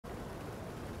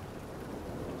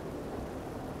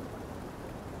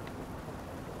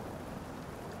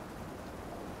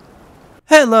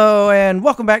Hello and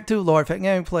welcome back to Loyalskull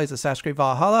Gaming Plays Assassin's Creed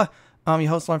Valhalla. I'm your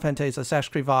host, Fenton's Assassin's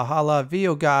Creed Valhalla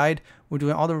video guide. We're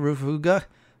doing all the Rygjafylke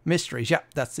mysteries.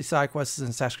 Yep, that's the side quests in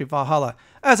Assassin's Creed Valhalla.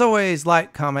 As always,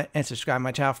 like, comment, and subscribe to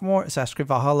my channel for more Assassin's Creed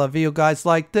Valhalla video guides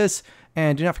like this.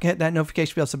 And do not forget that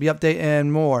notification bell to be updated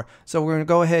and more. So we're going to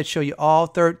go ahead and show you all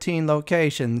 13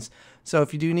 locations. So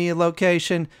if you do need a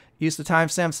location, use the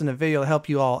timestamps in the video to help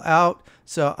you all out.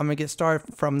 So I'm going to get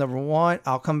started from number 1.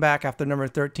 I'll come back after number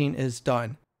 13 is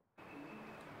done.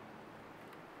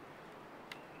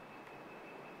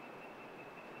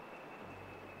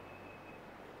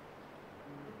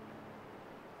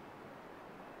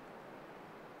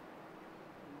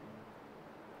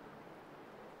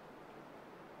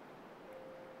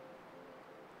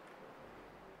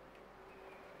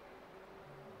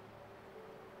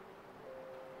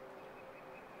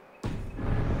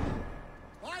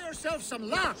 Yourself some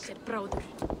luck.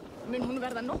 Mun hún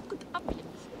verða nokkuð aflið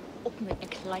og mun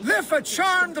Plight. Live a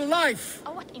charmed life.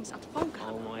 Á að eins að fanga.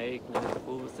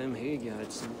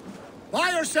 Buy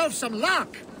yourself some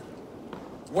luck.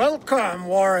 Welcome,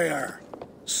 warrior.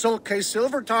 Sulke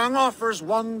Silvertongue offers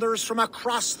wonders from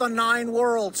across the 9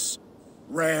 worlds.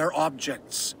 Rare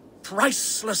objects,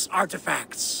 priceless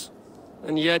artifacts.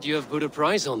 And yet you have put a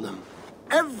price on them.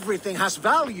 Everything has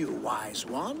value, wise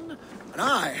one. And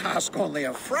I ask only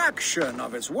a fraction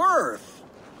of its worth.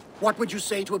 What would you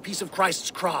say to a piece of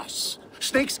Christ's cross?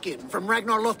 Snakeskin from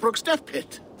Ragnar Lothbrok's death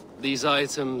pit? These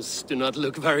items do not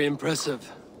look very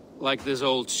impressive. Like this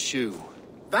old shoe.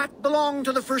 That belonged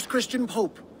to the first Christian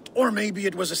pope. Or maybe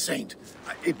it was a saint.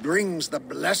 It brings the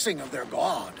blessing of their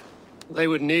god. They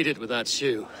would need it with that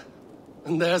shoe.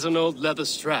 And there's an old leather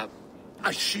strap.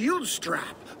 A shield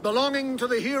strap belonging to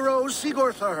the hero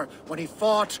Sigurður when he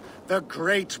fought the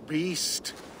great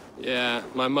beast. Yeah,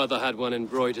 my mother had one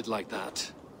embroidered like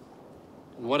that.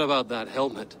 And what about that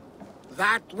helmet?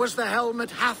 That was the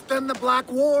helmet Halfdan the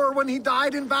Black wore when he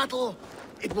died in battle.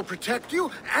 It will protect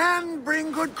you and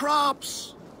bring good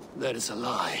crops. That is a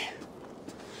lie.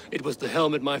 It was the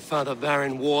helmet my father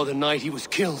Varin wore the night he was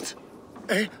killed.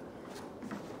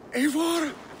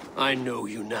 Eivor? I know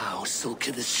you now,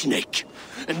 Sulke the Snake.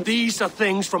 And these are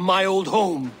things from my old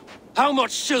home. How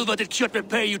much silver did Kjotve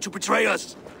pay you to betray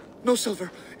us? No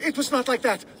silver. It was not like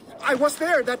that. I was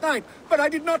there that night, but I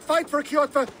did not fight for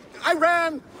Kjotve. I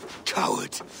ran.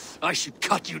 Coward. I should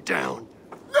cut you down.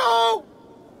 No!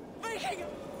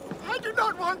 I do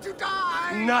not want to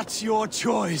die. Not your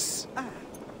choice.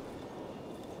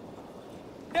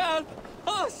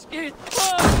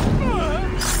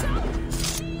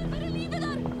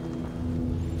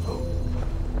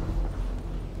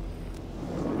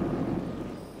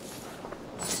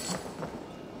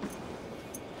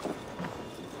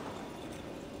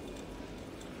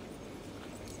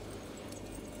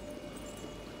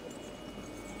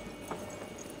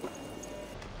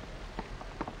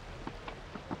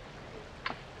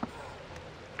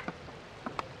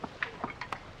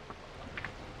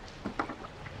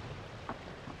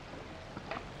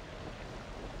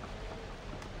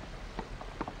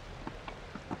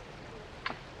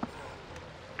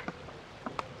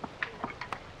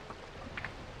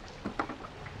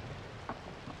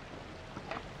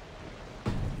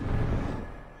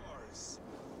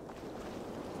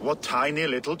 What tiny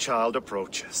little child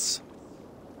approaches?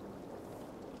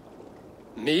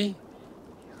 Me?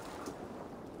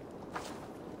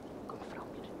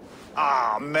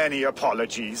 Ah, many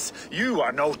apologies. You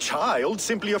are no child,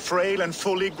 simply a frail and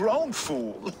fully grown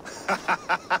fool.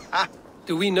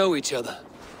 Do we know each other?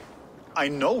 I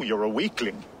know you're a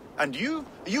weakling. And you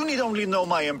need only know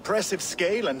my impressive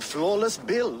scale and flawless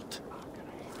build.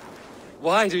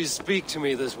 Why do you speak to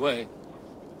me this way?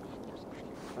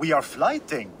 We are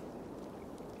flyting.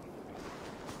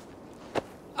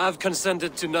 I've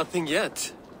consented to nothing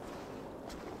yet.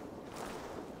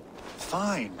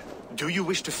 Fine. Do you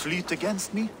wish to fleet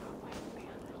against me?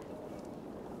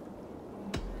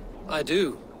 I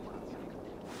do.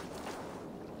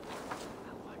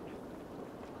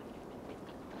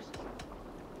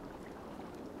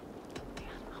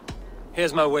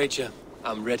 Here's my wager.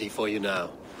 I'm ready for you now.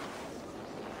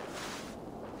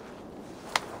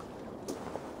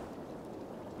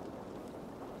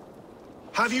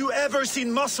 Have you ever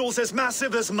seen muscles as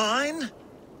massive as mine?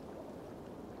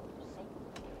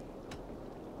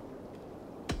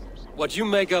 What you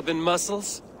make up in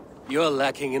muscles, you're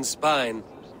lacking in spine.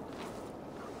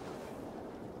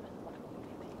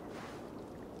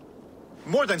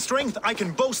 More than strength, I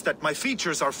can boast that my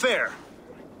features are fair.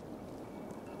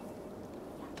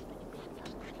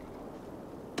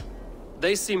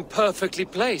 They seem perfectly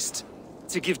placed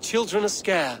to give children a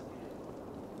scare.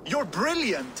 You're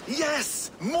brilliant!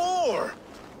 Yes! More!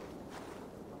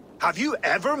 Have you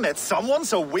ever met someone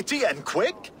so witty and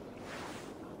quick?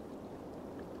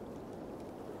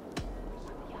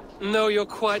 No, you're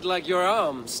quite like your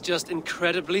arms, just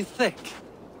incredibly thick.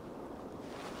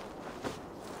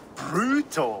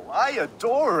 Brutal! I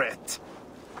adore it!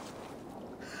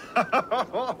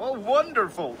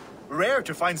 Wonderful! Rare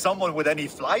to find someone with any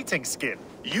flyting skill.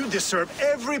 You deserve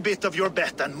every bit of your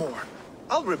bet and more.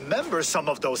 I'll remember some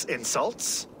of those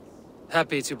insults.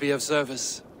 Happy to be of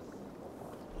service.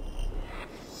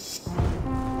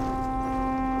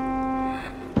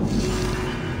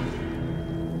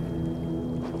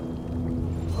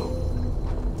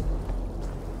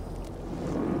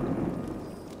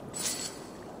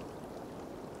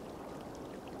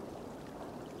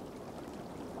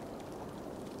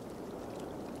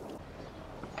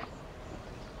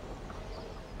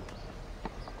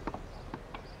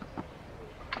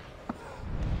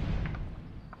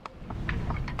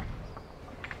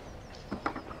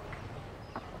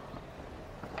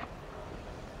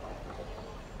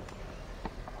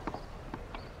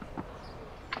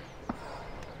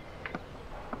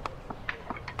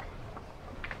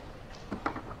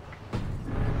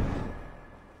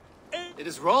 It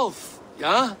is Rolf,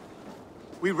 yeah?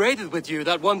 We raided with you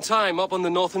that one time up on the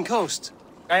northern coast.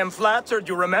 I am flattered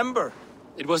you remember.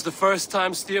 It was the first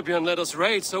time Styrbjörn let us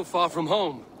raid so far from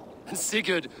home. And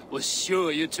Sigurd was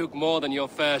sure you took more than your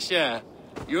fair share.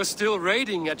 You're still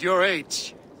raiding at your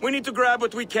age. We need to grab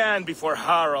what we can before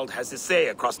Harald has his say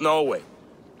across Norway.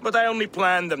 But I only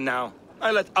plan them now. I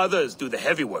let others do the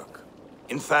heavy work.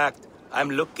 In fact,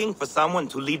 I'm looking for someone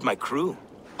to lead my crew.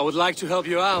 I would like to help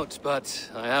you out, but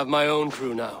I have my own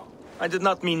crew now. I did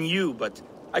not mean you, but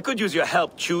I could use your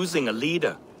help choosing a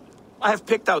leader. I have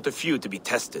picked out a few to be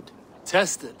tested.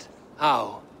 Tested?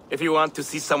 How? If you want to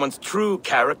see someone's true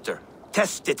character,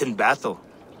 test it in battle.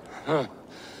 Huh.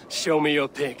 Show me your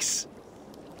picks.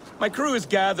 My crew is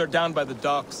gathered down by the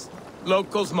docks.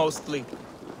 Locals mostly.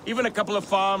 Even a couple of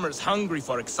farmers hungry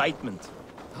for excitement.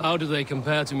 How do they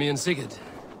compare to me and Sigurd?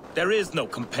 There is no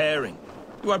comparing.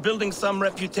 You are building some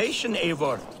reputation,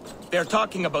 Eivor. They're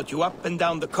talking about you up and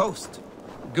down the coast.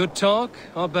 Good talk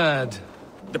or bad?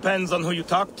 Depends on who you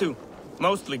talk to.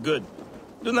 Mostly good.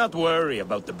 Do not worry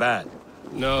about the bad.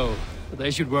 No, but they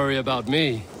should worry about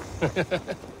me.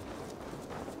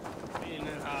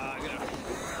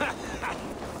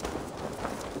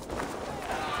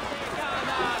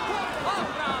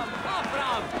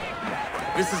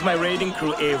 This is my raiding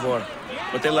crew, Eivor.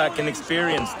 What they lack in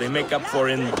experience, they make up for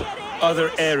in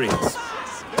other areas.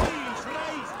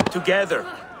 Together,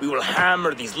 we will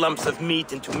hammer these lumps of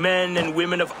meat into men and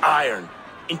women of iron,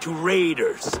 into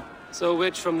raiders. So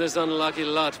which from this unlucky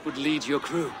lot would lead your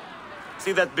crew?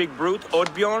 See that big brute,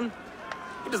 Oddbjorn?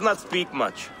 He does not speak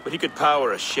much, but he could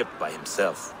power a ship by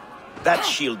himself. That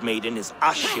shield maiden is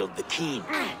Ashild the Keen.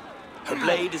 Her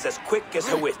blade is as quick as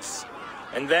her wits.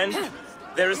 And then,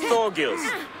 there is Thorgils.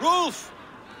 Rolf!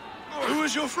 Who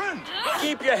is your friend?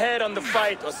 Keep your head on the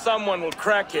fight or someone will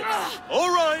crack it.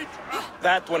 All right.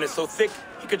 That one is so thick,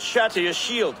 he could shatter your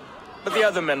shield. But the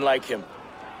other men like him.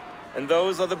 And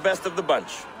those are the best of the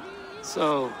bunch.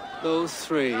 So, those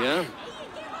three, yeah?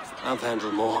 I'll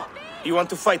handle more. You want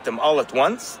to fight them all at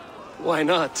once? Why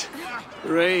not?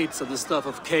 Raids are the stuff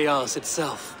of chaos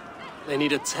itself. They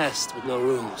need a test with no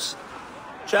rules.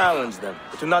 Challenge them,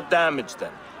 but do not damage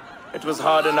them. It was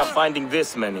hard enough finding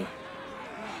this many.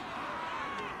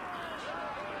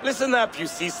 Listen up, you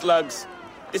sea slugs.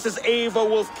 This is Eivor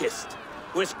Wolfkist,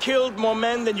 who has killed more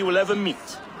men than you will ever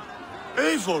meet.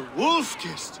 Eivor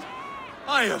Wolfkist.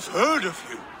 I have heard of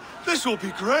you. This will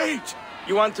be great.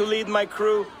 You want to lead my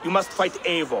crew? You must fight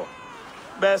Eivor.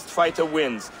 Best fighter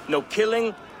wins. No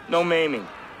killing, no maiming.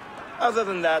 Other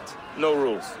than that, no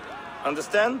rules.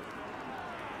 Understand?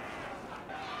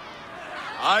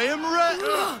 I am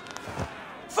ready.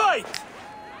 Fight!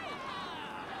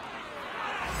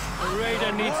 The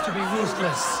raider needs to be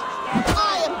ruthless.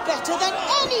 I am better than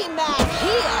any man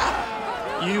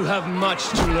here! You have much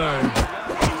to learn.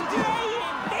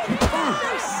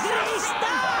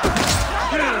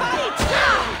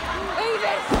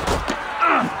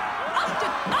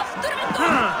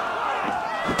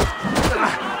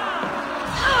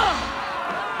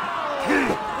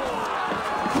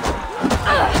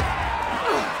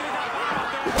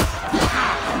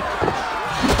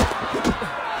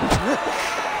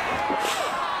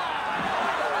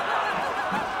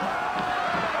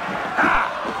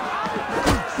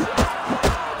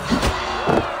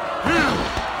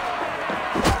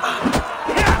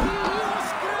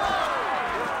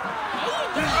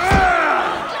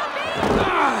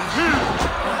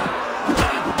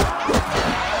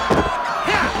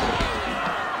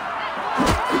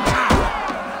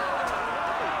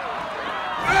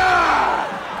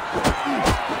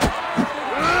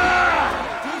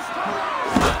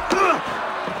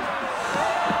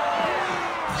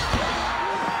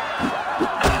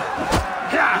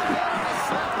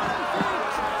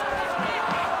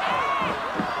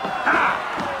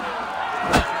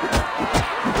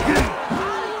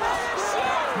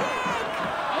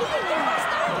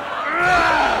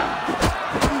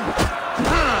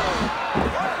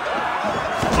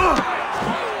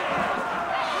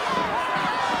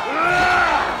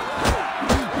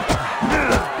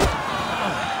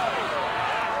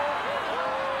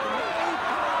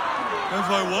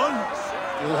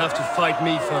 You'll have to fight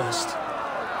me first.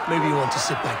 Maybe you want to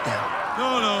sit back down.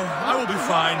 No, I will be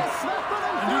fine.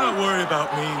 And do not worry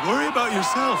about me. Worry about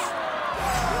yourself.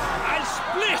 I'll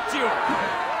split you!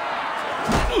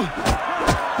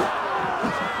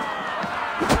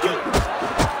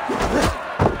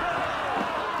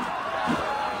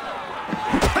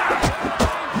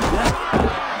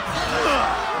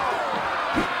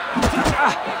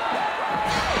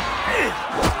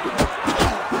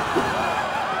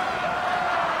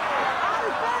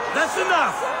 That's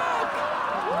enough!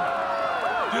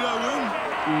 Did I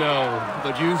win? No,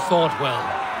 but you fought well.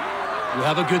 You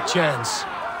have a good chance.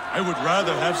 I would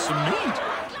rather have some meat.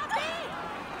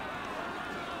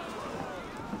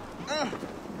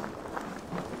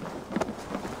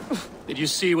 Did you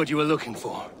see what you were looking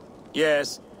for?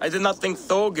 Yes, I did not think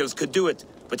Thorgils could do it,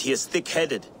 but he is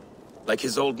thick-headed, like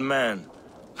his old man.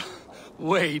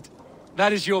 Wait,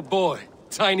 that is your boy,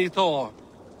 Tiny Thor.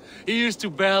 He used to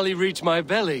barely reach my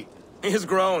belly. He is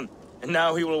grown, and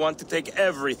now he will want to take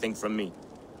everything from me.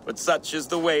 But such is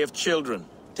the way of children.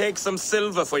 Take some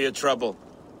silver for your trouble,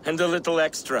 and a little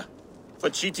extra, for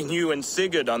cheating you and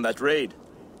Sigurd on that raid.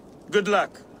 Good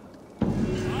luck.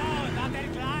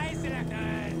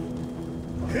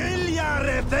 Vilja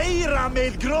reveira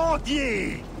med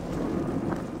gråtje!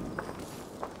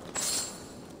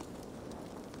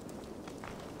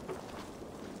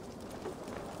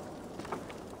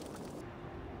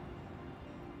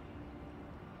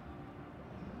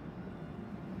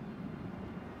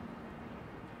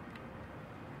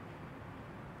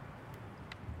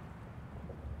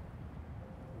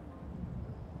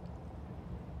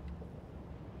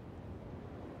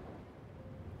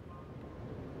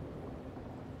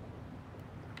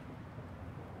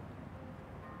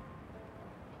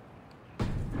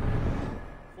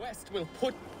 West will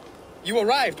put... You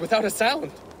arrived without a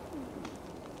sound.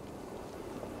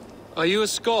 Are you a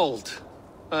skald?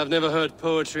 I've never heard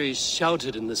poetry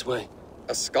shouted in this way.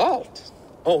 A skald?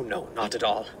 Oh no, not at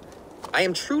all. I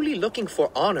am truly looking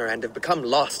for honor and have become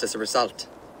lost as a result.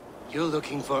 You're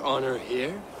looking for honor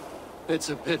here? It's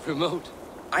a bit remote.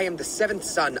 I am the seventh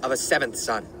son of a seventh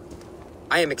son.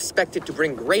 I am expected to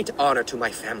bring great honor to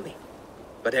my family.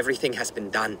 But everything has been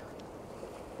done.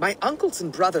 My uncles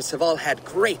and brothers have all had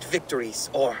great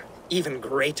victories, or even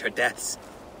greater deaths.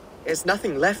 There's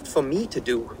nothing left for me to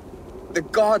do. The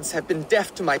gods have been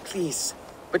deaf to my pleas,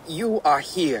 but you are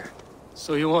here.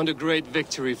 So you want a great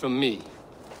victory from me?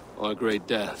 Or a great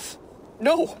death?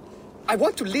 No! I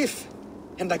want to live,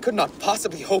 and I could not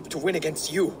possibly hope to win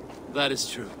against you. That is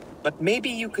true. But maybe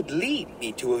you could lead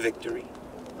me to a victory.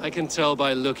 I can tell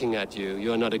by looking at you,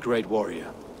 you're not a great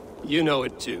warrior. You know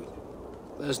it too.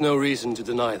 There's no reason to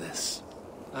deny this.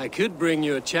 I could bring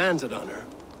you a chance at honor.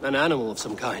 An animal of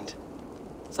some kind.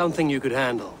 Something you could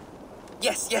handle.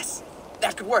 Yes.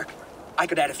 That could work. I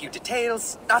could add a few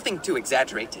details, nothing too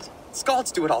exaggerated.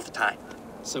 Skalds do it all the time.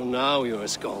 So now you're a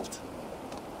skald.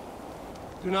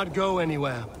 Do not go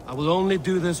anywhere. I will only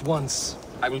do this once.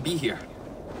 I will be here.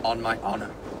 On my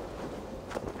honor.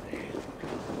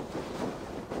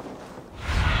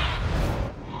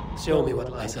 Show me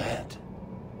what lies ahead.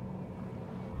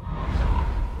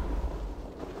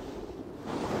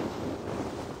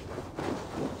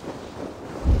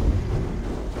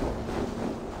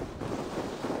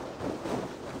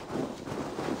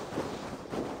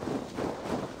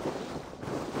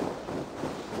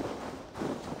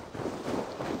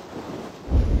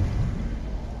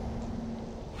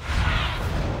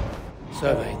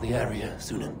 Survey the area,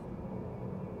 Sunan.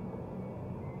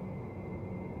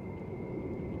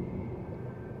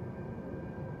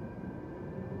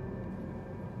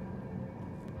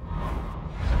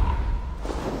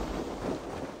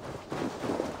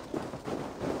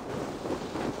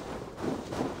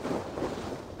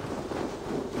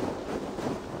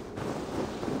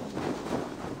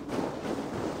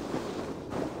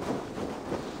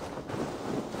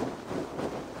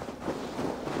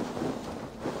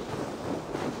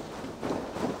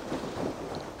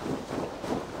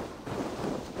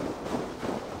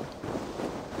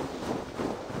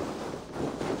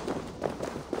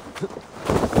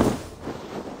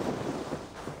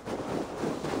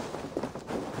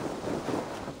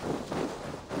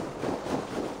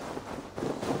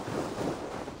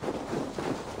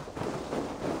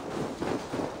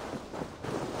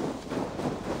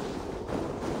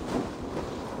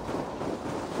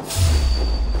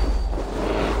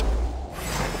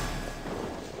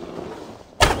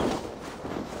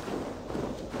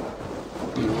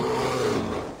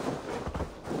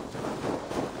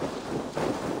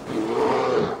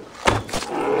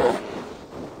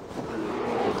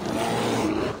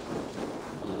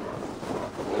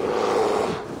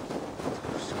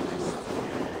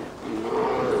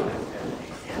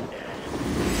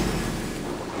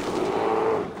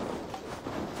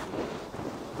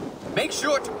 big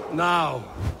shoot! Now,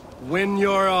 win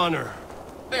your honor.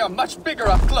 They are much bigger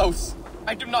up close.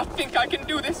 I do not think I can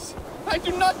do this. I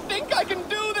do not think I can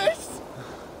do this!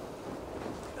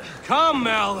 Come,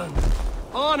 Alan.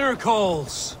 Honor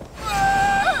calls.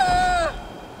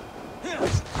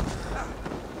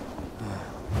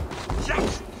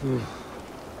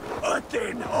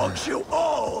 Odin hugs you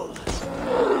all.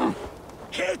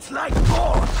 Hits like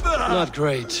both. Not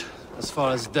great, as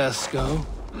far as deaths go.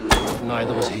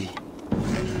 Neither was he.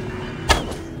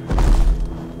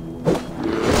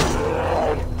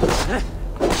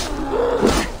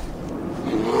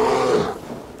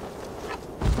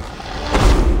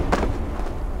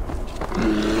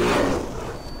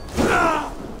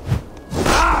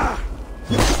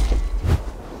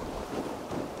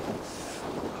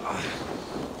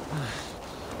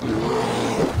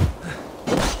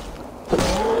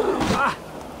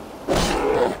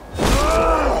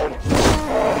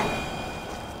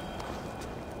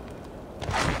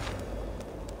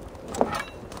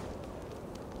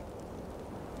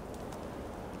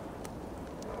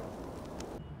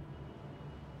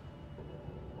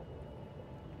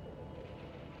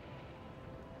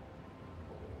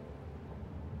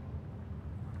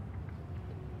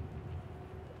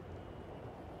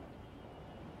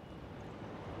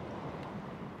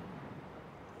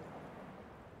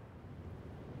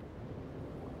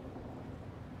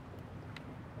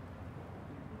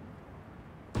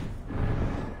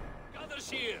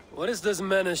 What is this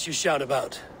menace you shout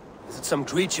about? Is it some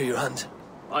creature you hunt?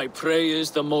 My prey is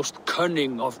the most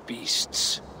cunning of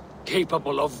beasts,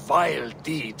 capable of vile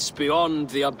deeds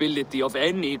beyond the ability of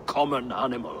any common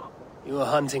animal. You are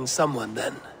hunting someone,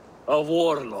 then? A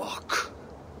warlock.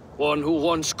 One who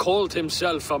once called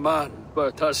himself a man,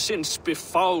 but has since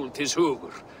befouled his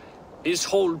hugr, his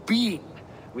whole being,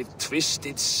 with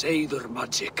twisted Seidr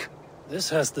magic. This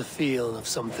has the feel of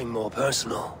something more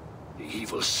personal. The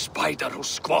evil spider who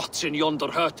squats in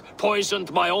yonder hut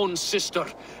poisoned my own sister.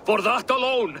 For that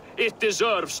alone, it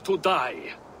deserves to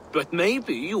die. But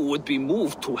maybe you would be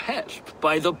moved to help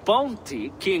by the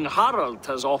bounty King Harald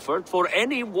has offered for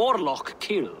any warlock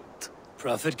killed.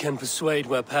 Prophet can persuade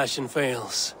where passion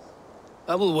fails.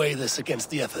 I will weigh this against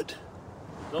the effort.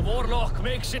 The warlock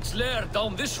makes its lair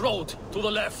down this road to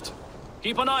the left.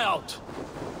 Keep an eye out.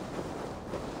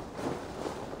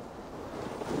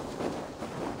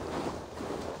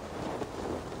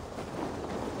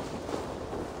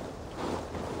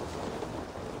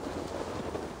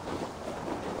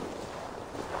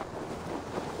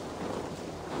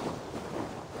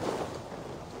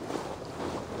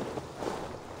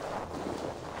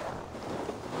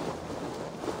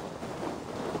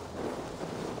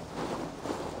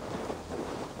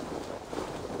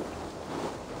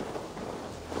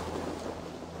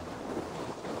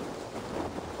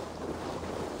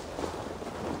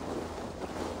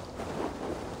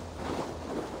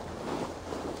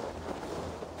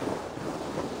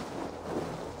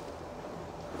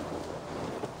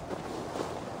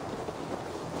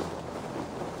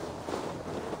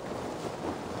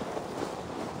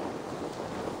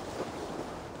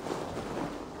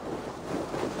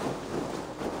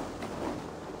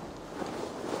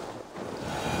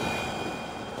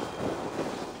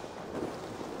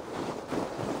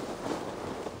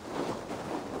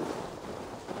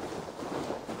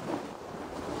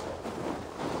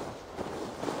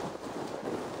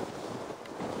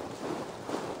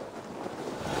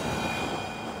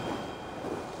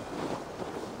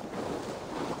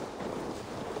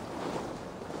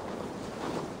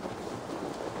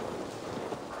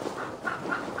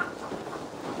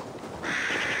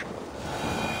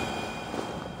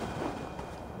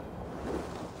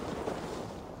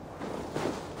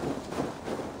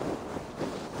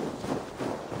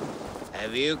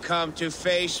 Have you come to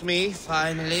face me,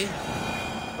 finally?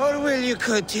 Or will you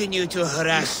continue to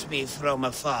harass me from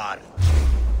afar?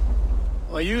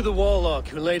 Are you the Warlock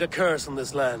who laid a curse on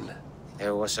this land?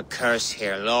 There was a curse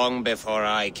here long before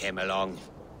I came along.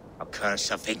 A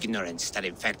curse of ignorance that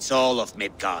infects all of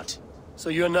Midgard. So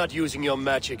you're not using your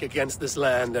magic against this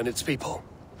land and its people?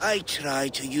 I try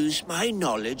to use my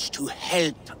knowledge to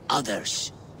help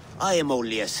others. I am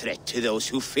only a threat to those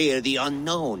who fear the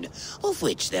unknown, of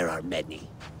which there are many.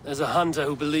 There's a hunter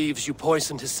who believes you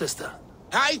poisoned his sister.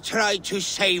 I tried to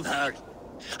save her.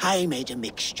 I made a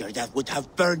mixture that would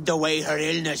have burned away her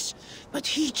illness, but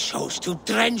he chose to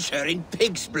drench her in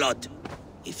pig's blood.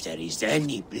 If there is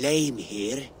any blame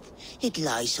here, it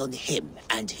lies on him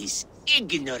and his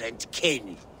ignorant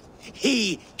kin.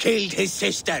 He killed his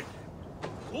sister.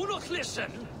 Do not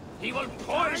listen. He will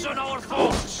poison our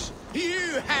thoughts.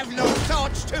 You have no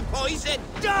thoughts to poison!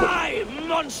 Die,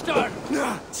 monster!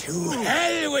 To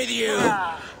hell with you!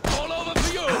 All over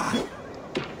for you!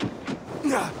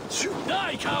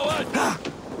 Die, coward!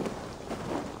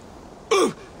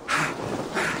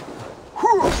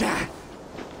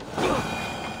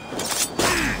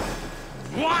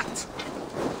 What?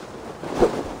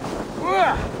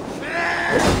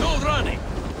 No running!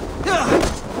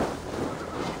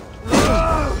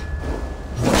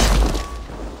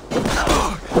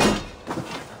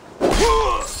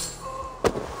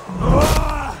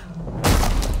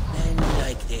 Men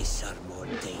like this are more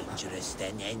dangerous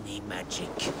than any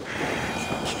magic. They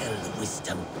kill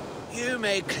wisdom. You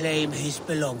may claim his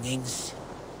belongings.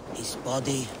 His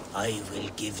body I will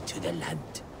give to the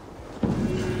land.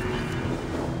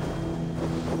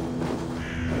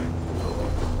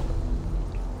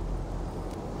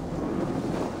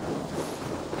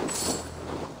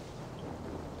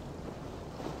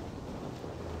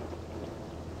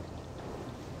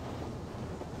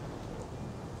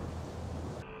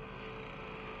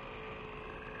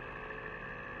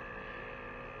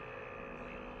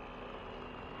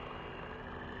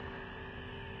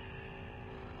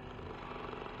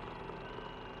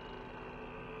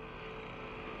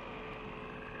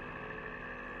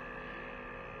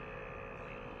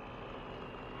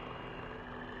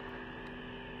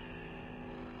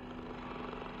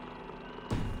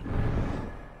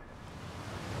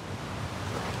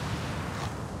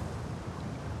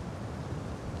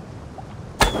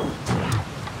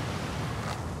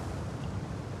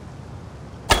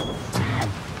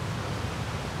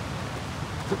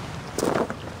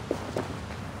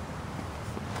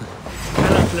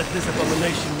 Let this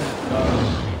abomination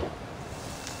live.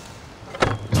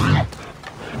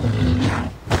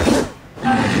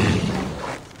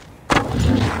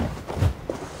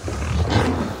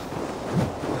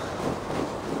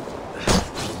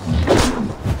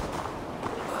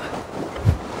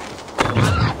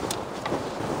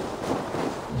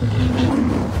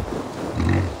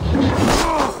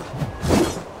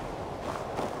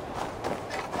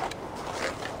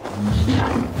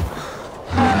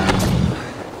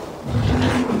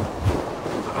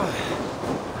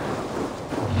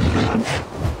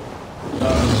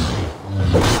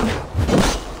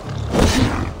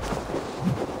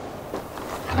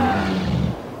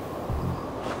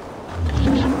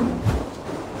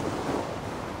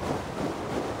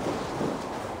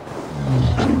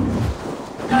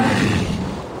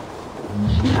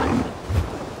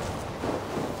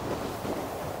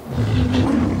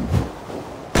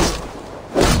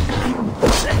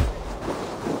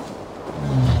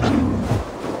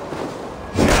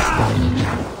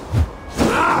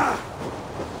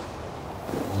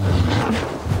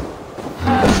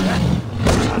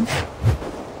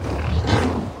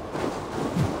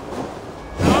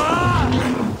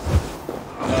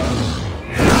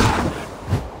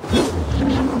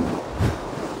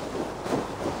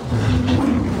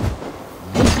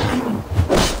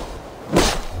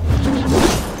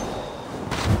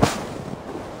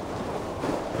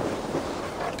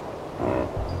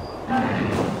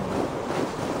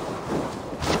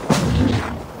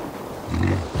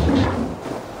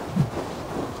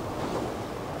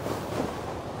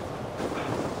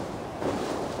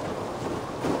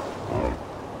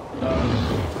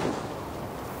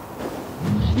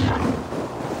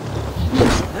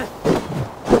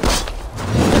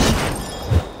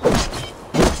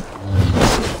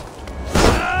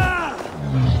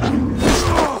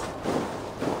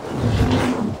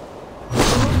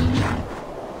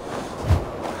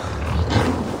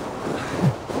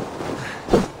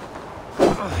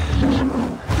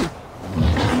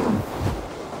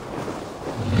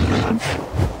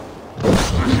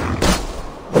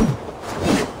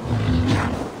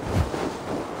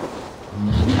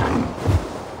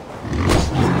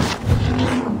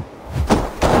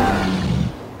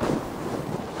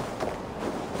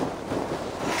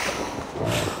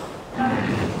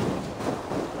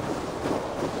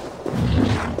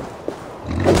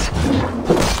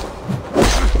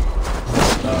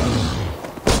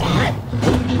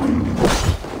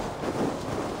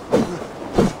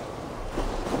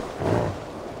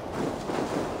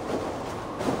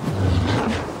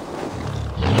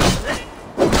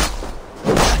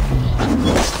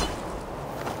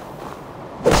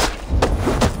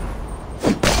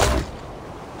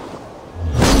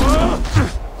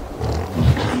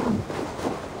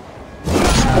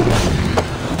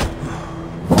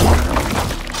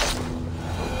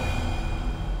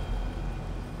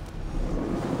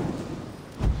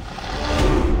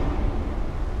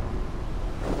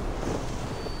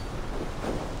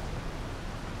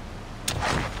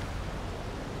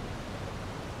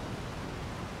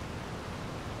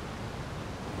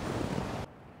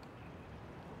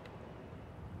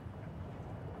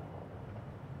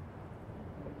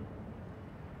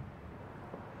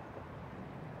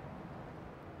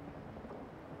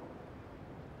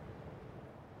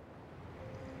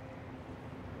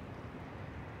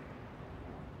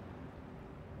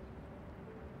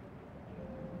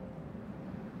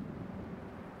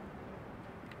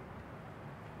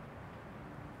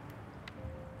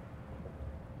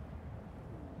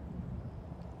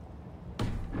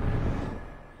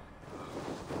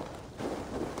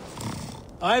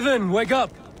 Ivan, wake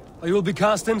up, or you will be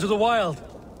cast into the wild.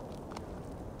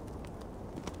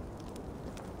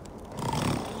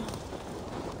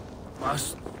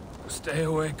 Must stay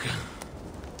awake.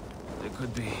 They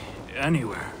could be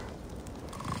anywhere.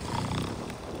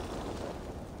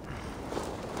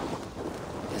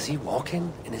 Is he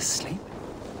walking in his sleep?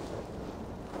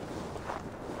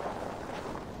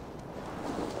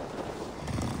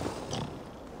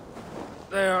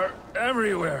 They are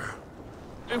everywhere.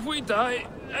 If we die,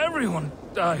 everyone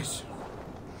dies.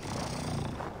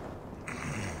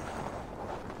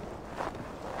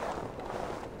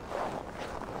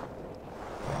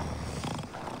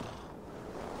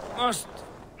 Must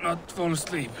not fall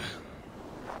asleep.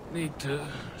 Need to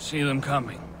see them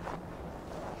coming.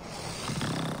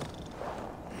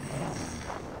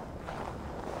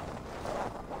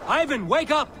 Ivan,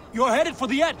 wake up! You're headed for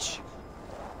the edge!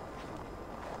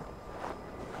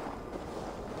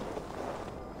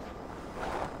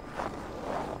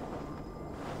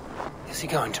 Is he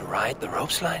going to ride the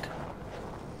rope slide?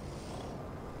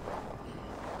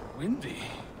 Windy.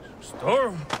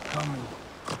 Storm coming.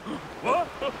 What?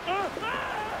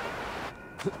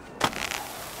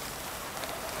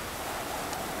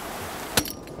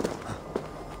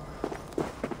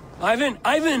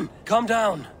 Ivan! Calm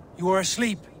down. You are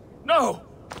asleep. No!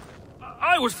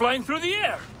 I was flying through the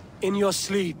air! In your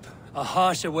sleep, a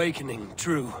harsh awakening,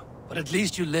 true. But at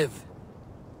least you live.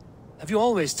 Have you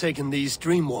always taken these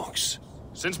dream walks?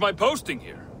 Since my posting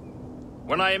here.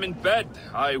 When I am in bed,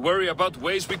 I worry about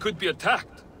ways we could be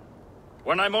attacked.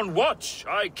 When I'm on watch,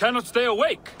 I cannot stay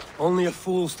awake. Only a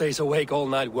fool stays awake all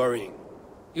night worrying.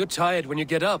 You're tired when you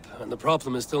get up, and the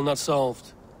problem is still not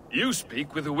solved. You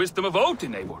speak with the wisdom of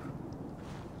Odin, Eivor.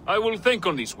 I will think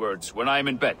on these words when I am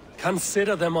in bed.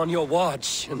 Consider them on your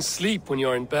watch, and sleep when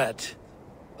you're in bed.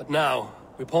 But now,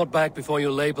 report back before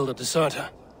you're labeled a deserter.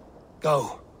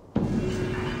 Go.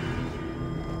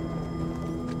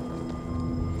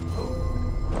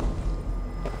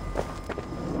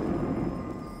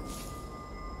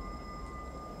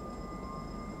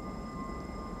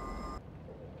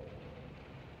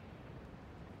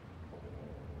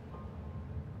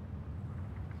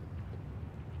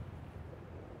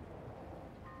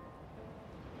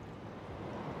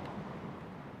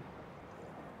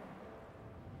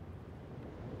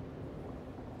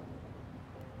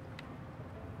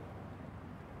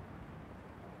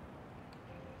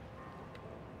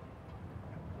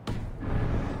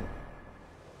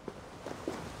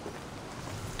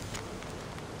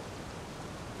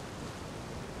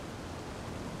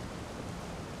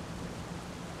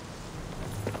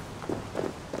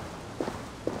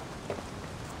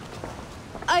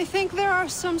 I think there are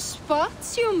some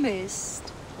spots you missed.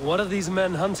 What are these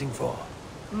men hunting for?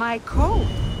 My comb.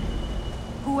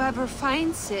 Whoever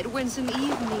finds it wins an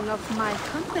evening of my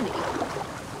company.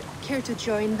 Care to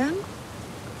join them?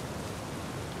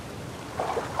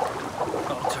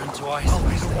 I'll turn to ice. I'll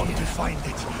be the one to find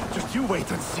it. Just you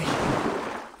wait and see.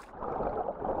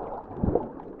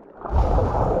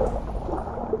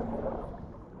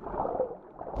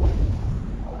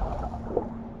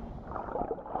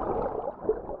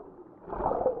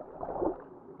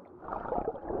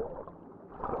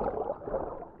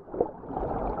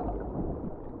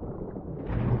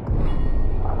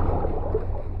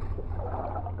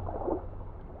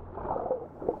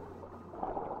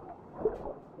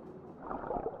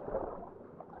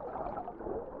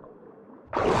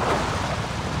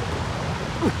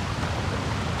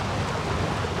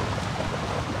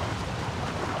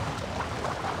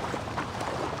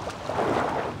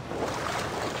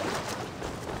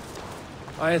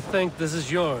 I think this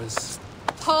is yours.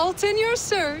 Halt in your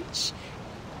search.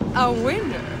 A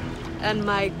winner and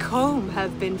my comb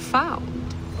have been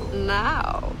found.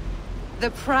 Now,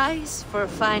 the price for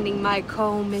finding my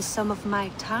comb is some of my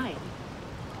time.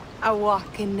 A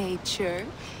walk in nature.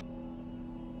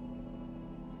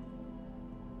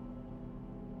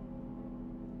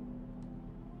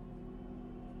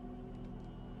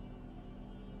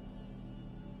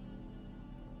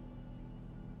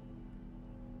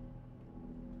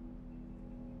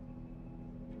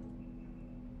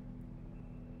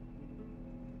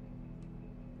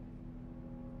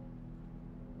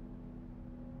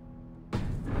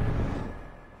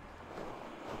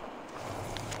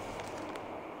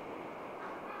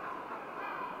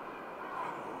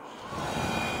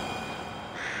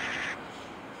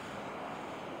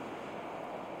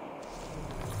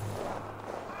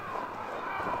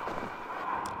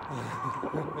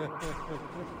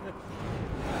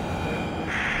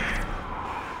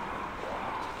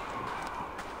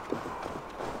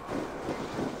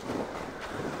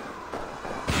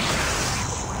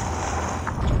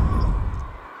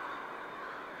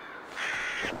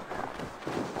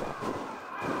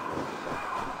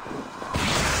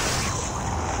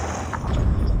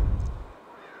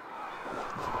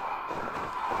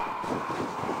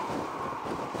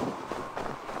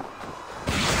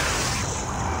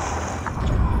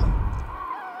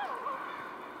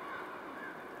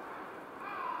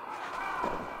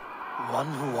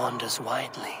 wanders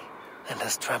widely and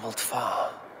has traveled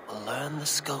far will learn the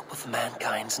scope of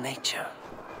mankind's nature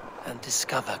and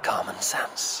discover common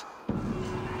sense.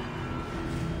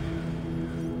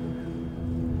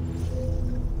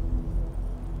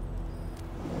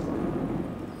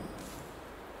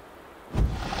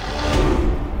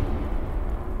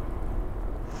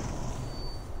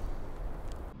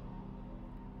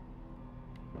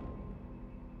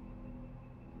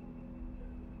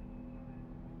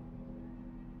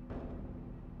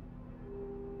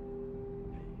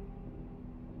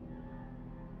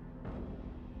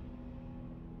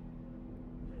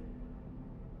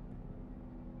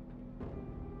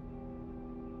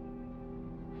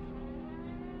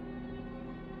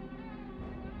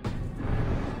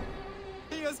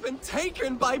 Has been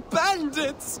taken by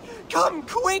bandits! Come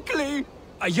quickly!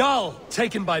 A Jarl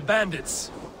taken by bandits.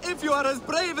 If you are as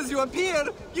brave as you appear,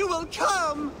 you will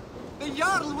come! The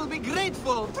Jarl will be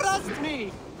grateful, trust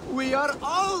me! We are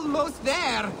almost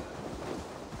there!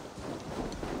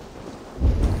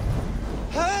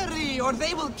 Hurry, or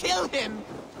they will kill him!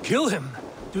 Kill him?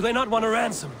 Do they not want a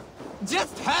ransom?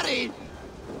 Just hurry!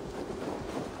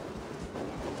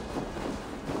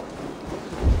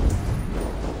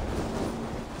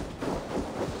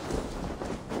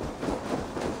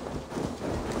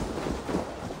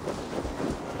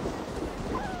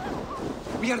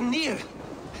 We are near.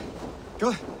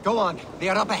 Go on. They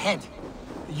are up ahead.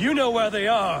 You know where they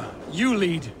are. You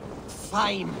lead.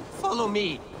 Fine. Follow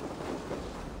me.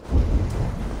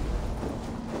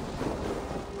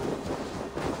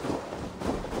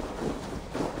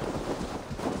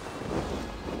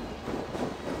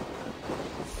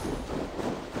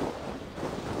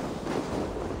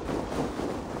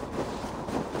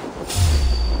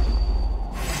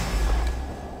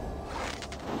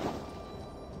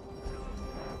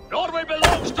 Norway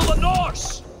belongs to the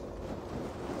Norse!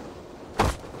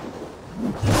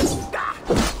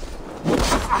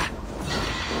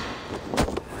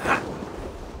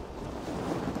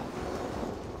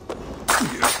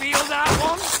 You feel that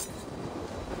one?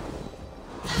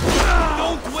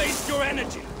 Don't waste your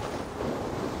energy!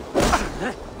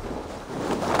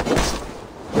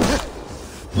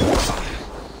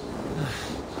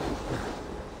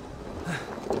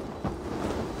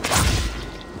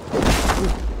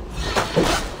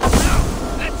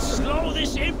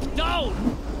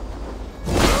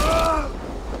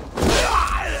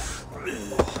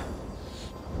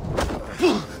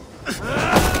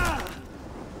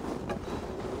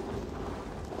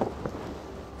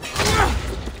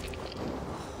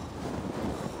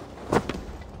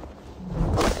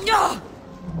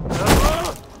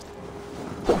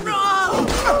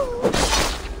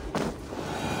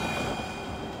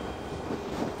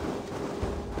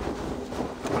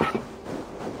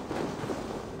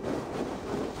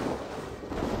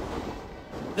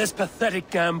 This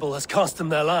pathetic gamble has cost them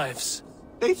their lives.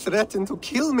 They threatened to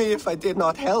kill me if I did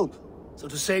not help. So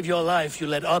to save your life, you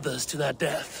led others to their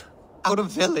death. Our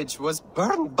village was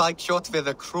burned by Kjotve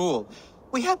the Cruel.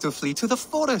 We had to flee to the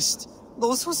forest.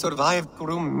 Those who survived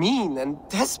grew mean and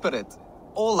desperate.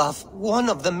 Olaf, one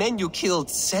of the men you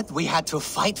killed, said we had to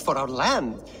fight for our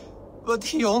land. But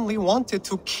he only wanted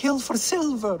to kill for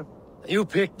silver. You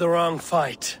picked the wrong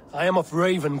fight. I am of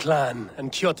Raven clan,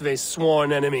 and Kjotve's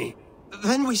sworn enemy.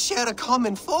 Then we share a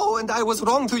common foe, and I was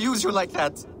wrong to use you like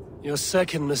that. Your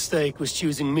second mistake was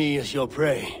choosing me as your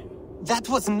prey. That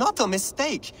was not a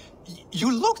mistake.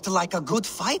 You looked like a good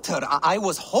fighter. I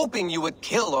was hoping you would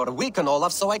kill or weaken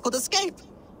Olaf so I could escape.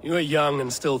 You are young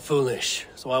and still foolish,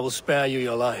 so I will spare you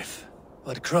your life.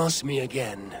 But cross me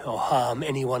again, or harm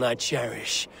anyone I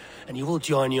cherish, and you will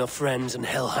join your friends in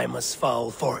Helheimer's foul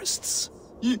forests.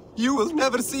 You will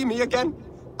never see me again.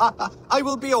 I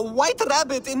will be a white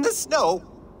rabbit in the snow.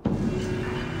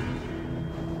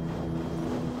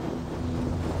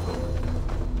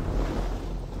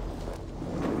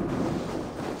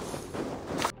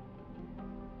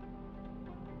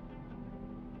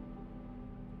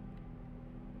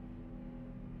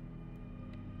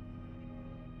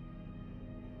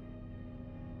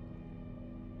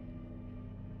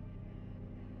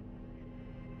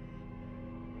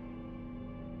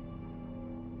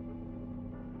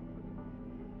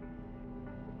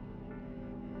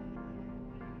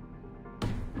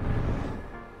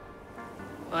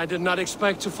 I did not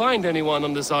expect to find anyone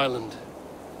on this island.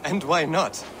 And why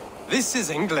not? This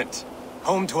is England,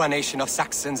 home to a nation of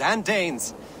Saxons and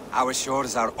Danes. Our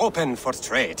shores are open for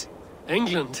trade.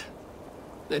 England?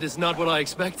 That is not what I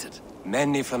expected.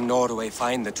 Many from Norway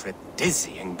find the trip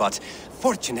dizzying, but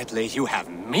fortunately you have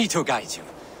me to guide you.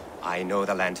 I know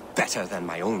the land better than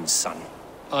my own son.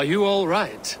 Are you all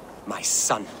right? My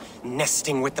son,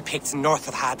 nesting with the Picts north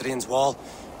of Hadrian's Wall.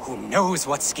 Who knows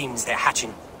what schemes they're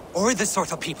hatching, or the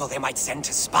sort of people they might send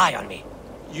to spy on me.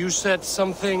 You said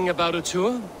something about a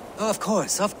tour? Of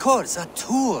course, a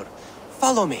tour.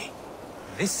 Follow me.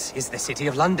 This is the city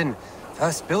of London,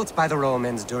 first built by the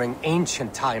Romans during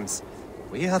ancient times.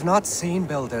 We have not seen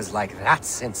builders like that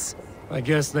since. I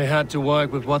guess they had to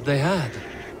work with what they had.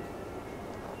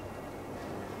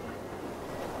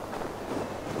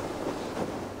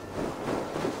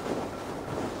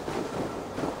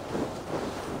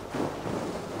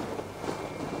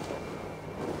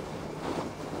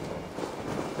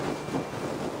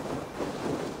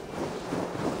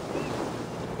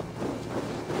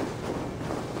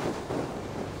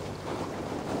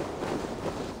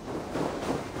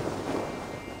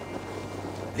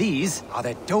 These are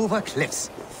the Dover Cliffs,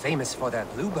 famous for their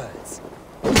bluebirds.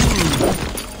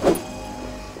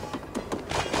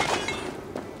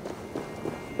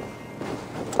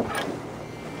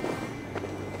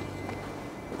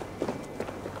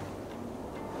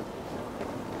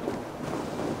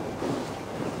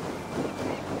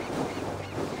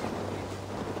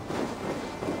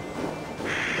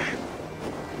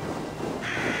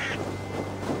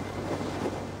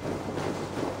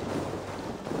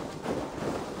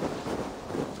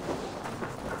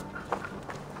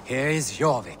 Here is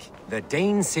Jorvik, the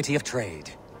Dane city of trade.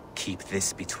 Keep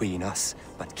this between us,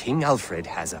 but King Alfred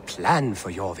has a plan for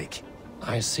Jorvik.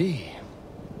 I see.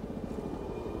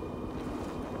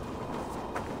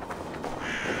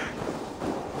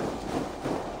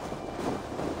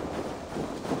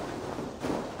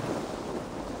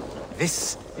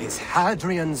 This is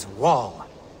Hadrian's Wall,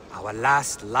 our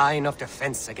last line of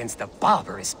defense against the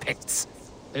barbarous Picts.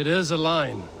 It is a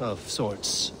line of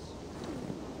sorts.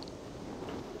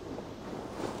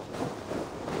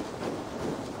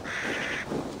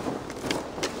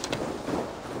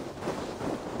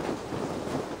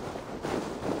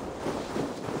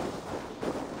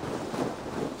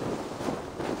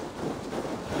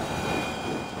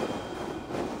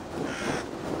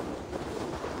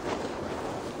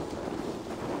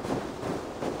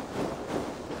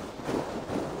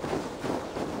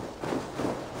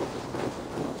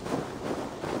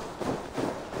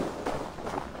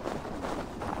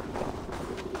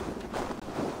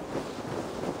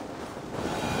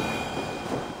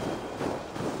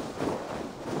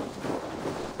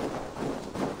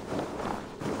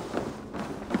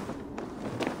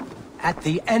 At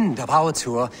the end of our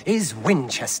tour is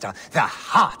Winchester, the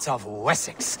heart of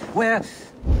Wessex, where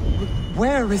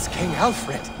is King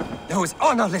Alfred? Those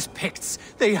honorless Picts,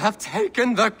 they have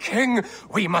taken the king.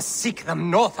 We must seek them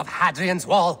north of Hadrian's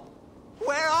Wall.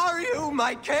 Where are you,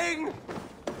 my king?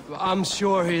 I'm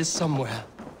sure he is somewhere.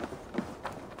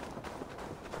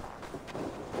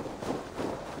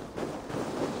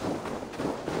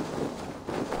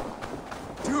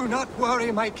 Do not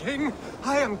worry, my king.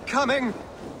 I am coming.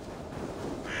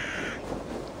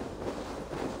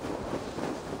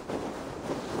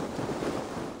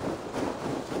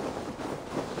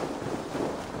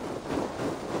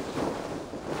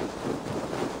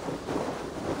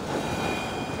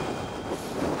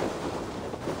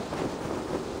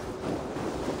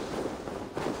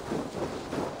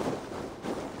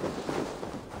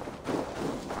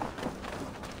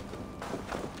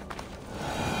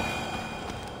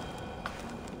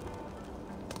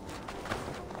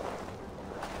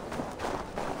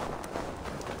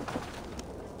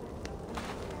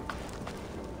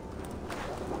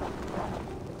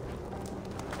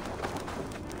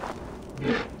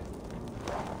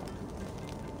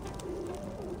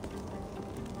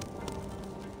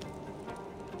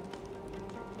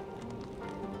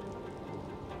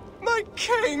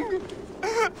 King!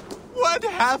 What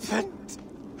happened?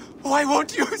 Why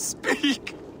won't you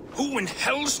speak? Who in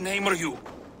hell's name are you?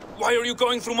 Why are you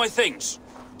going through my things?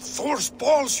 Thor's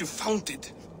balls, you found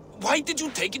it. Why did you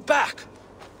take it back?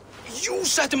 You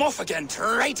set him off again.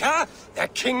 Traitor! The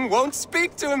king won't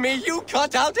speak to me. You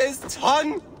cut out his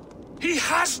tongue. He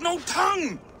has no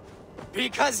tongue.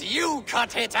 Because you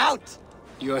cut it out.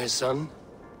 You're his son?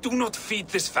 Do not feed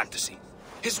this fantasy.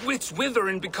 His wits wither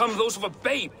and become those of a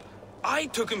babe. I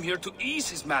took him here to ease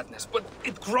his madness, but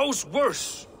it grows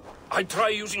worse. I try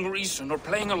using reason or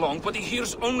playing along, but he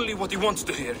hears only what he wants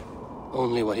to hear.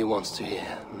 Only what he wants to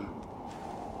hear.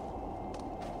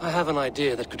 I have an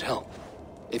idea that could help,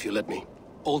 if you let me.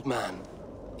 Old man,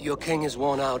 your king is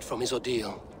worn out from his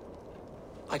ordeal.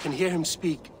 I can hear him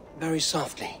speak very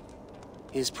softly.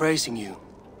 He is praising you.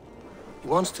 He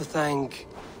wants to thank...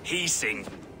 Hising.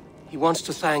 He wants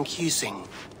to thank Hising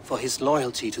for his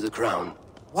loyalty to the crown.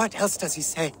 What else does he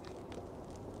say?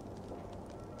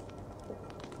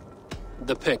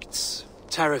 The Picts,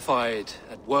 terrified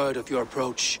at word of your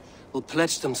approach, will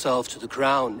pledge themselves to the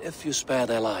crown if you spare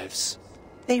their lives.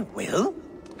 They will?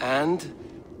 And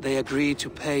they agree to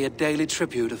pay a daily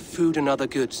tribute of food and other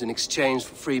goods in exchange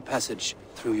for free passage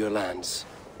through your lands.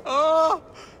 Oh,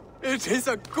 it is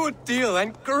a good deal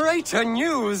and greater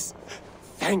news.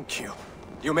 Thank you.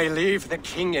 You may leave the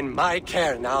king in my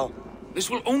care now. This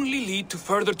will only lead to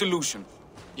further delusion.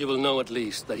 You will know at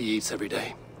least that he eats every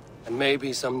day. And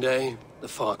maybe someday, the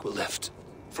fog will lift.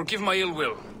 Forgive my ill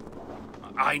will.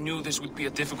 I knew this would be a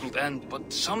difficult end,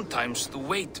 but sometimes the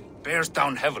weight bears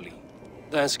down heavily.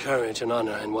 There's courage and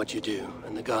honor in what you do,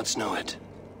 and the gods know it.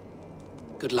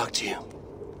 Good luck to you.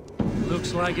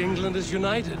 Looks like England is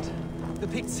united. The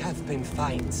Picts have been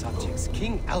fine subjects.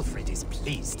 King Alfred is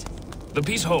pleased. The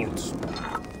peace holds.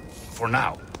 For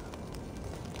now.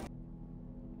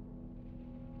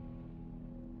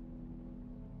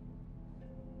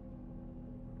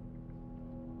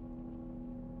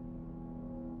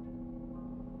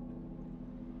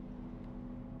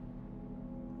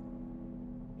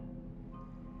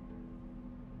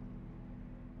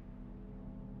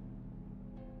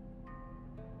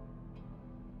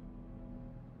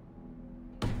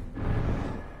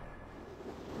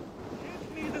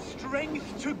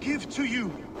 Strength to give to you.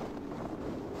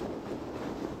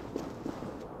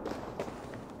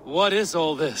 What is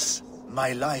all this?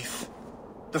 My life.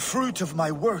 The fruit of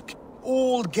my work.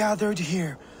 All gathered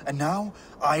here. And now,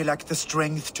 I lack the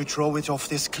strength to throw it off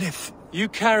this cliff. You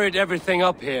carried everything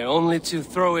up here, only to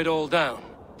throw it all down.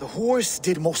 The horse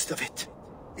did most of it.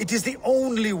 It is the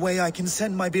only way I can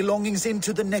send my belongings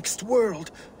into the next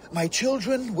world. My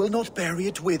children will not bury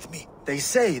it with me. They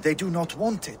say they do not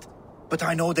want it. But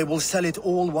I know they will sell it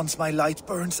all once my light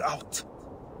burns out.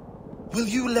 Will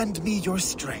you lend me your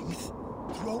strength?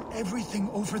 Throw everything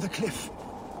over the cliff.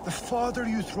 The farther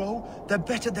you throw, the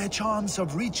better their chance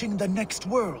of reaching the next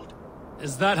world.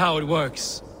 Is that how it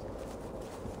works?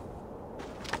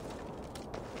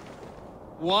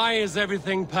 Why is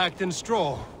everything packed in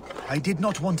straw? I did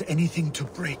not want anything to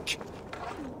break.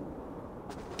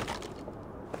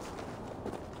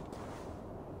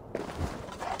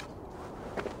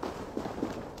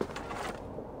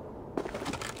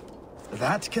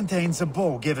 That contains a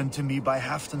bow given to me by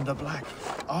Halfdan the Black,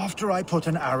 after I put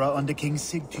an arrow under King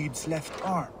Sigtyd's left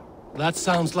arm. That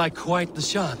sounds like quite the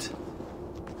shot.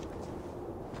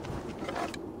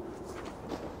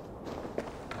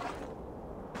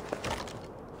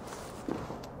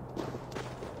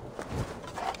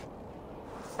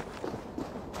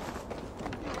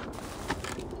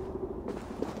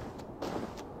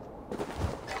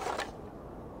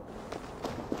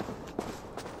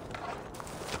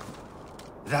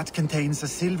 That contains a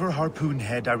silver harpoon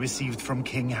head I received from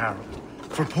King Harold,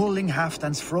 for pulling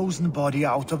Halfdan's frozen body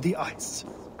out of the ice.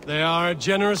 They are a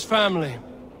generous family.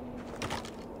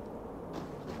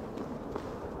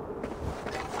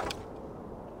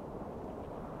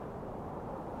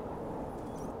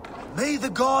 May the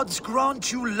gods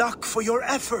grant you luck for your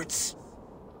efforts.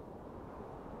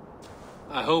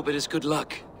 I hope it is good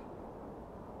luck.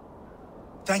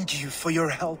 Thank you for your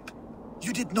help.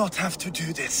 You did not have to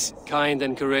do this. Kind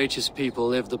and courageous people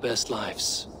live the best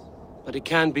lives. But it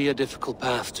can be a difficult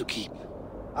path to keep.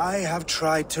 I have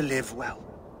tried to live well.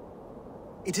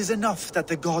 It is enough that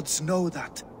the gods know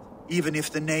that, even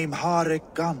if the name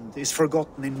Harek Gand is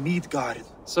forgotten in Midgard.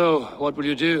 So, what will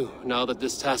you do, now that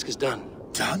this task is done?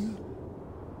 Done?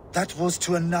 That was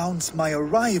to announce my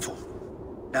arrival.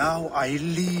 Now I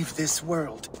leave this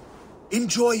world.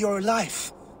 Enjoy your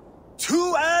life.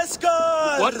 To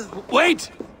Asgard! What?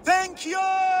 Wait! Thank you!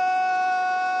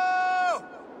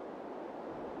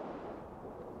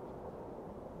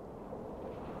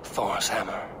 Thor's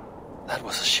hammer. That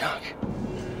was a shock.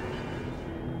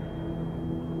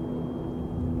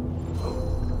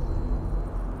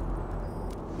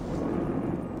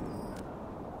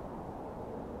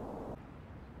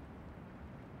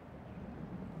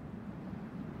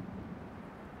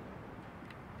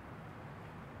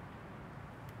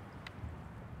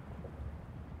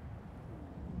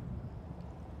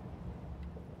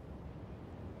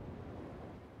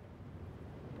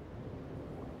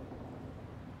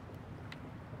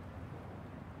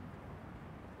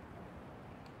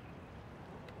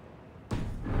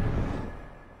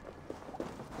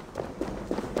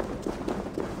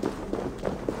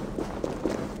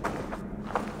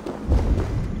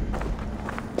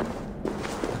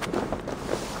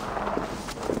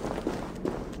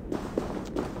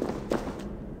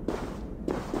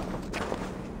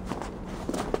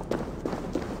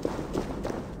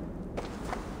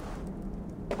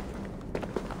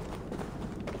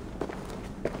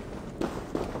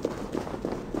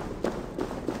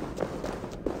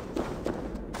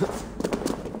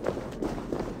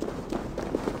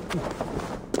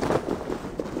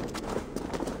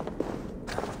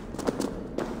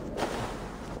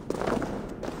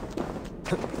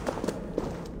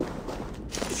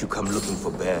 come looking for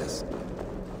bears.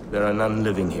 There are none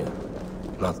living here.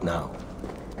 Not now.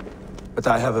 But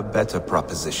I have a better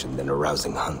proposition than a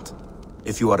rousing hunt.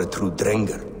 If you are a true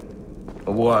Drengr,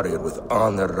 a warrior with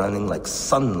honor running like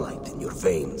sunlight in your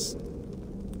veins,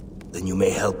 then you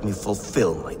may help me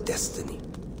fulfill my destiny.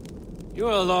 You're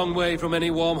a long way from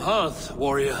any warm hearth,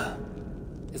 warrior.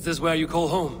 Is this where you call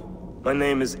home? My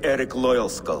name is Erik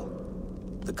Loyalskull.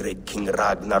 The great King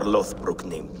Ragnar Lothbrok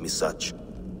named me such.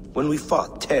 When we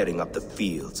fought tearing up the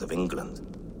fields of England,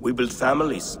 we built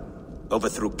families,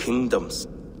 overthrew kingdoms,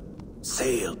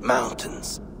 sailed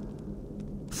mountains,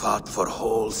 fought for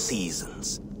whole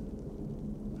seasons.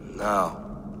 Now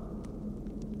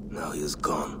he is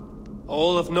gone.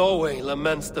 All of Norway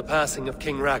laments the passing of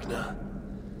King Ragnar.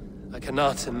 I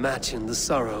cannot imagine the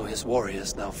sorrow his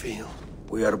warriors now feel.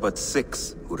 We are but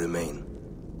 6 who remain.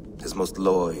 His most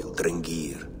loyal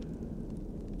Drengr.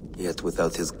 Yet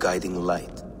without his guiding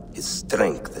light, his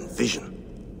strength and vision,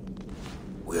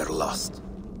 we are lost.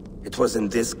 It was in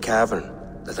this cavern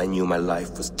that I knew my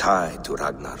life was tied to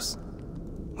Ragnar's.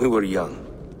 We were young,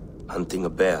 hunting a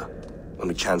bear, when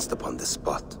we chanced upon this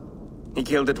spot. He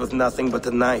killed it with nothing but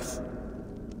a knife.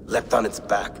 Leapt on its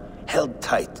back, held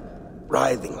tight,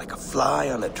 writhing like a fly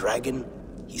on a dragon.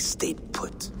 He stayed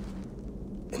put.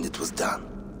 And it was done.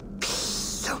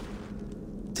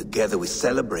 Together we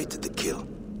celebrated the kill,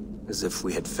 as if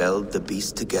we had felled the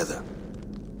beast together.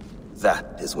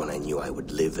 That is when I knew I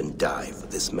would live and die for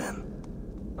this man.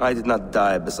 I did not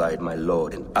die beside my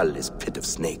lord in Ali's pit of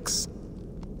snakes.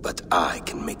 But I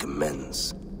can make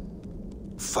amends.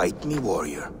 Fight me,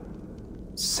 warrior.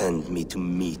 Send me to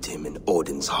meet him in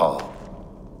Odin's hall.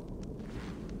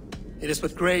 It is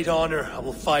with great honor I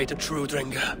will fight a true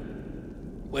Drengr.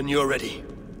 When you're ready.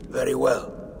 Very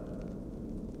well.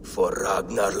 For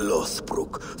Ragnar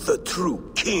Lothbrok, the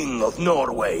true king of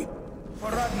Norway.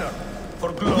 For Ragnar,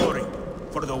 for glory,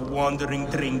 for the wandering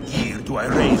Drengr do I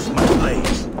raise my blade.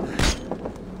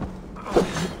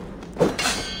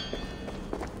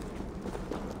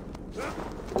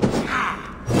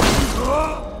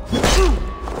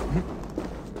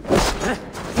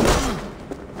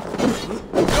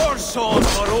 Your sword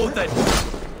for Odin!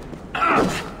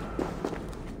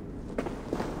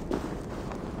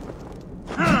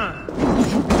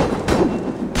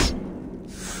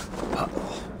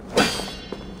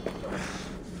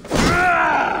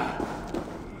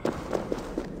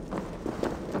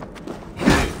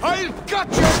 I'll gut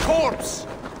your corpse!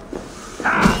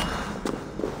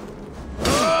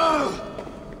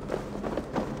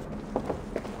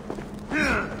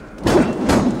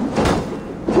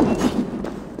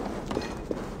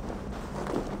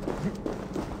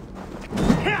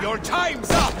 Your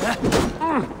time's up!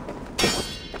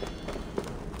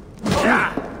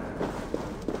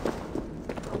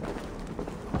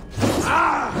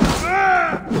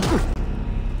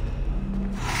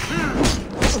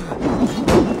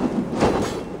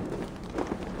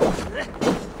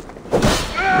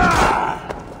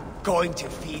 Going to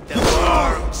feed the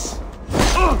worms!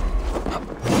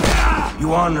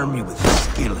 You honor me with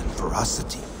skill and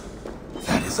ferocity.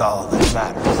 That is all that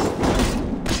matters.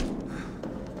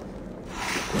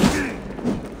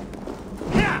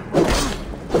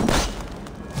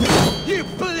 You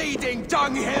bleeding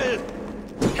dunghill!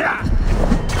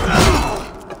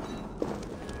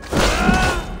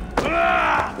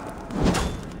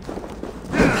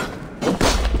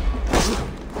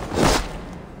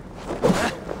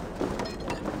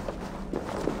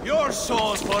 Your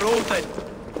sword's for Odin!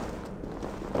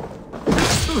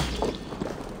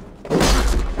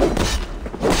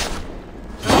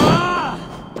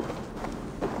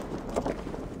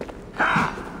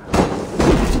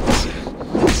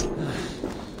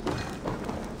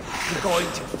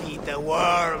 Going to feed the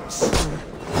worms!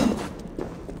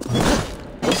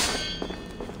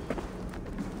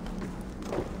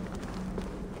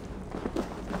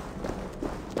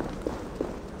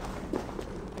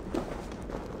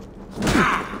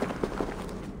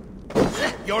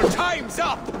 Your time's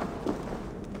up!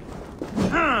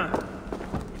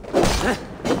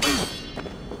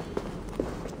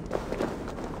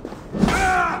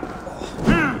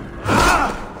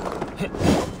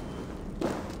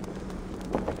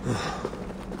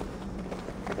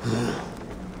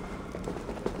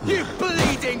 You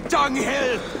bleeding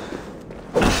dunghill!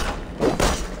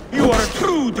 You are a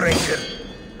true Drengr.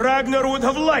 Ragnar would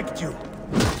have liked you.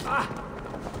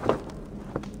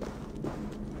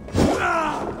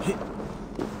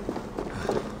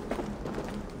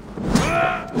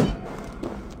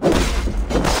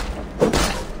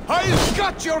 I'll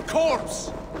gut your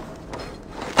corpse!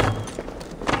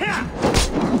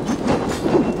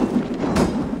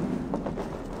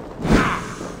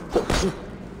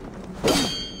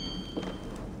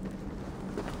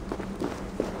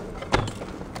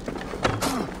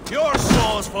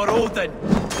 for Odin!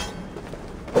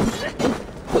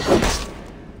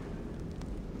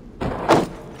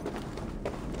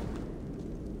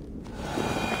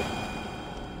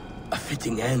 A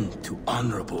fitting end to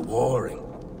honorable warring.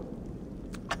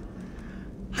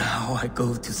 Now I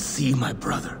go to see my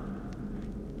brother.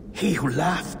 He who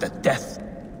laughed at death.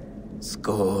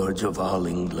 Scourge of all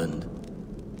England.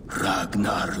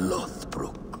 Ragnar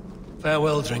Lothbrok.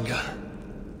 Farewell, Drengr.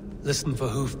 Listen for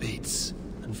hoofbeats,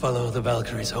 and follow the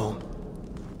Valkyries home.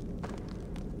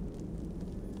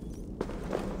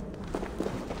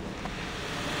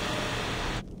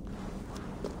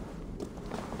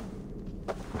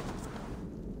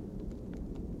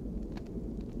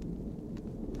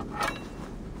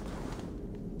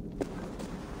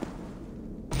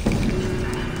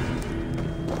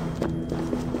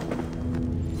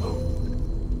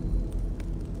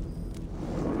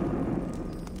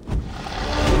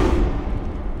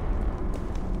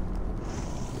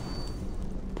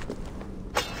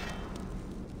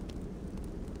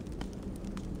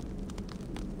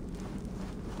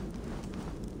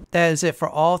 That is it for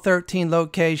all 13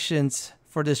 locations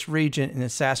for this region in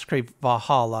Assassin's Creed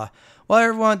Valhalla. Well,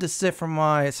 everyone, this is it for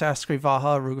my Assassin's Creed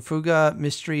Valhalla Rygjafylke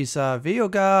Mysteries video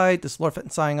guide. This is Lord Fenton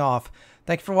signing off.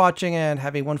 Thank you for watching and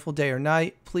have a wonderful day or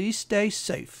night. Please stay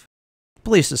safe.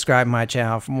 Please subscribe to my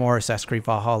channel for more Assassin's Creed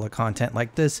Valhalla content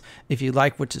like this. If you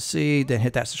like what you see, then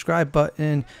hit that subscribe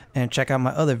button and check out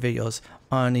my other videos.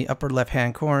 On the upper left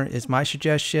hand corner is my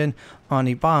suggestion. On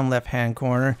the bottom left hand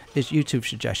corner is YouTube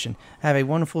suggestion. Have a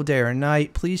wonderful day or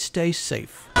night. Please stay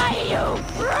safe. Are you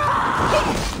proud?